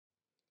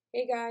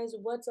Hey guys,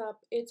 what's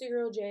up? It's your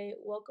girl Jay.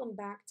 Welcome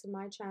back to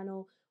my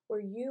channel where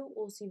you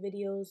will see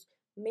videos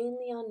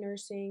mainly on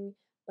nursing,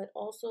 but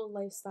also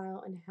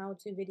lifestyle and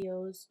how-to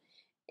videos.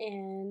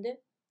 And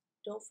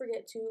don't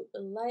forget to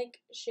like,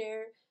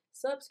 share,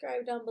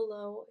 subscribe down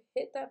below,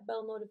 hit that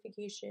bell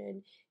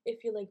notification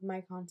if you like my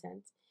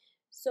content.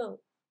 So,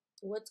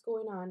 what's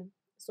going on?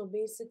 So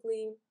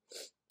basically,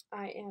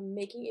 I am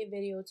making a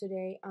video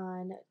today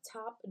on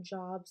top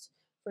jobs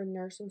for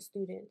nursing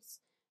students.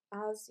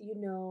 As you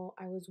know,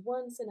 I was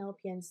once an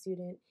LPN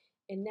student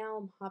and now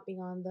I'm hopping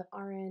on the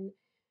RN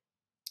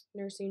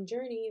nursing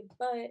journey,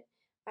 but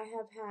I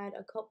have had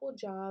a couple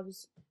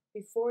jobs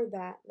before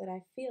that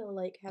I feel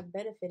like have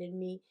benefited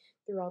me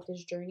throughout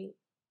this journey.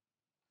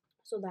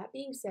 So that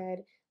being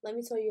said, let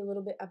me tell you a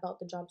little bit about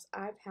the jobs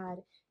I've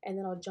had and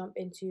then I'll jump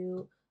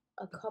into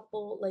a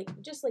couple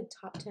just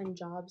top 10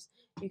 jobs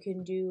you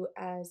can do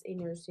as a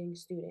nursing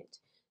student.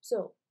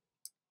 So,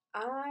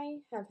 I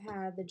have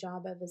had the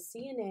job of a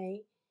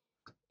CNA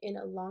in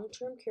a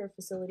long-term care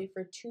facility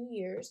for 2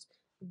 years.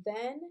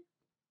 Then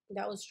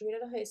that was straight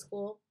out of high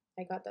school.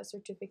 I got that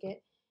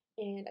certificate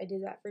and I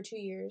did that for 2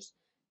 years.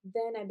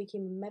 Then I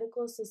became a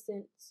medical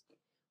assistant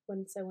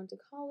once I went to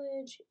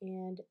college,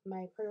 and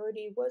my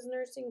priority was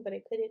nursing, but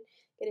I couldn't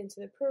get into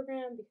the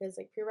program because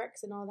like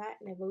prereqs and all that,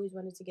 and I've always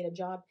wanted to get a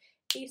job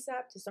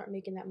ASAP to start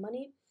making that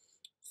money.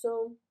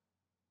 So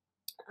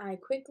I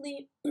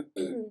quickly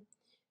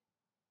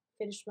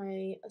finished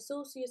my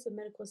associate's and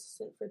medical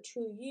assistant for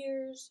 2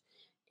 years,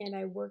 and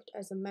I worked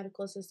as a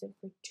medical assistant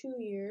for 2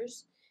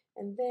 years.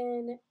 And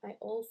then I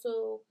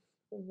also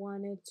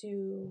wanted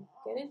to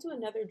get into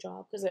another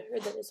job because I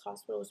heard that this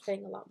hospital was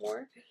paying a lot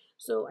more.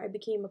 So I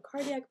became a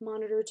cardiac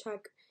monitor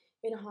tech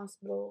in a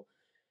hospital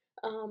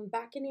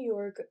back in New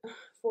York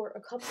for a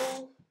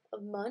couple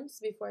of months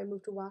before I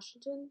moved to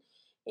Washington.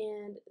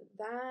 And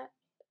that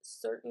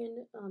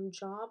certain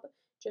job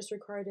just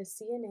required a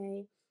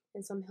CNA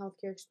and some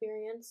healthcare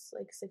experience,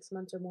 like 6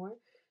 months or more.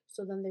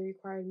 So then they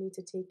required me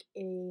to take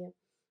a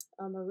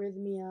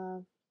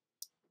arrhythmia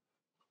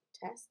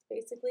test,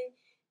 basically,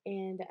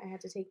 and I had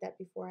to take that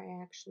before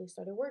I actually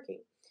started working.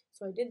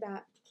 So I did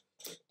that,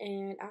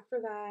 and after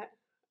that,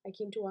 I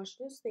came to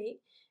Washington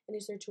State and I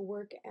started to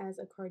work as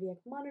a cardiac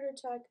monitor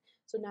tech.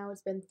 So now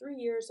it's been 3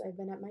 years I've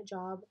been at my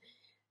job.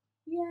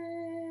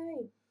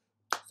 Yay!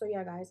 So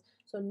yeah, guys.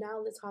 So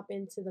now let's hop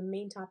into the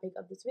main topic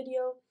of this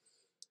video.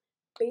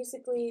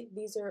 Basically,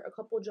 these are a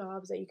couple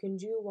jobs that you can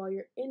do while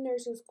you're in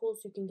nursing school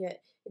so you can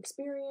get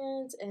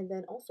experience and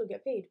then also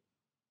get paid.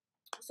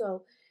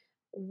 So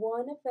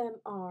one of them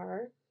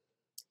are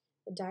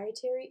a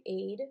dietary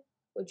aide,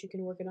 which you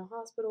can work in a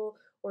hospital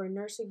or a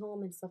nursing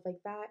home and stuff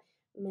like that.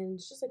 I mean,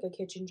 it's just like a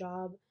kitchen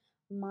job.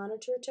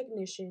 Monitor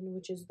technician,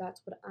 which is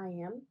that's what I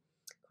am.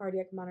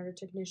 Cardiac monitor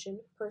technician,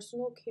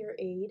 personal care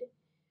aide.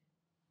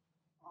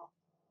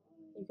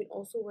 You can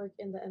also work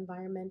in the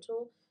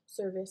environmental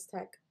service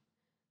tech.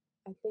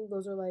 I think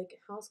those are like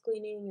house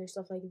cleaning or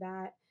stuff like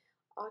that.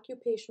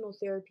 Occupational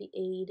therapy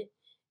aide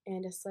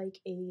and a psych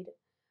aide.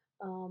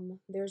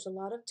 There's a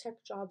lot of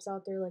tech jobs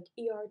out there like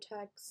ER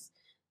techs.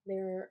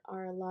 There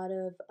are a lot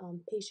of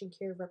patient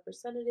care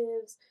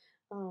representatives,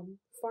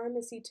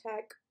 pharmacy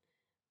tech.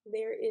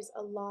 There is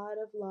a lot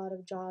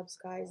of jobs,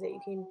 guys, that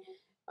you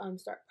can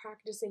start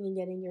practicing and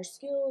getting your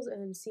skills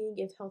and seeing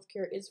if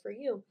healthcare is for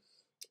you.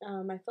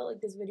 I felt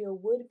like this video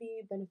would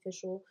be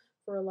beneficial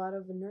for a lot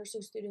of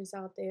nursing students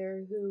out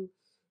there who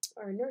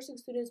are nursing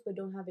students but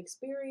don't have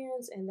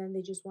experience, and then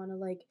they just want to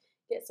like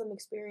get some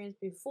experience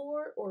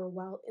before or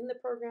while in the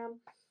program.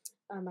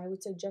 I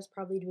would suggest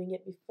probably doing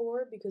it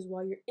before, because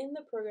while you're in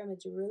the program,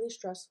 it's really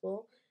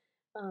stressful.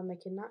 I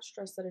cannot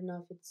stress that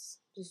enough. It's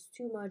just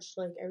too much.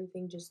 Like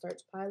everything just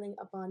starts piling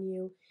up on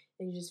you,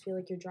 and you just feel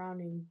like you're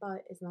drowning.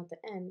 But it's not the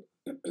end.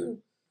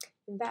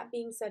 And that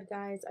being said,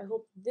 guys, I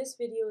hope this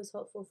video is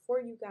helpful for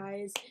you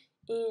guys,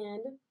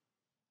 and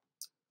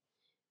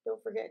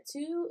don't forget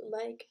to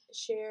like,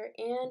 share,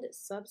 and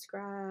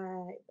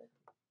subscribe.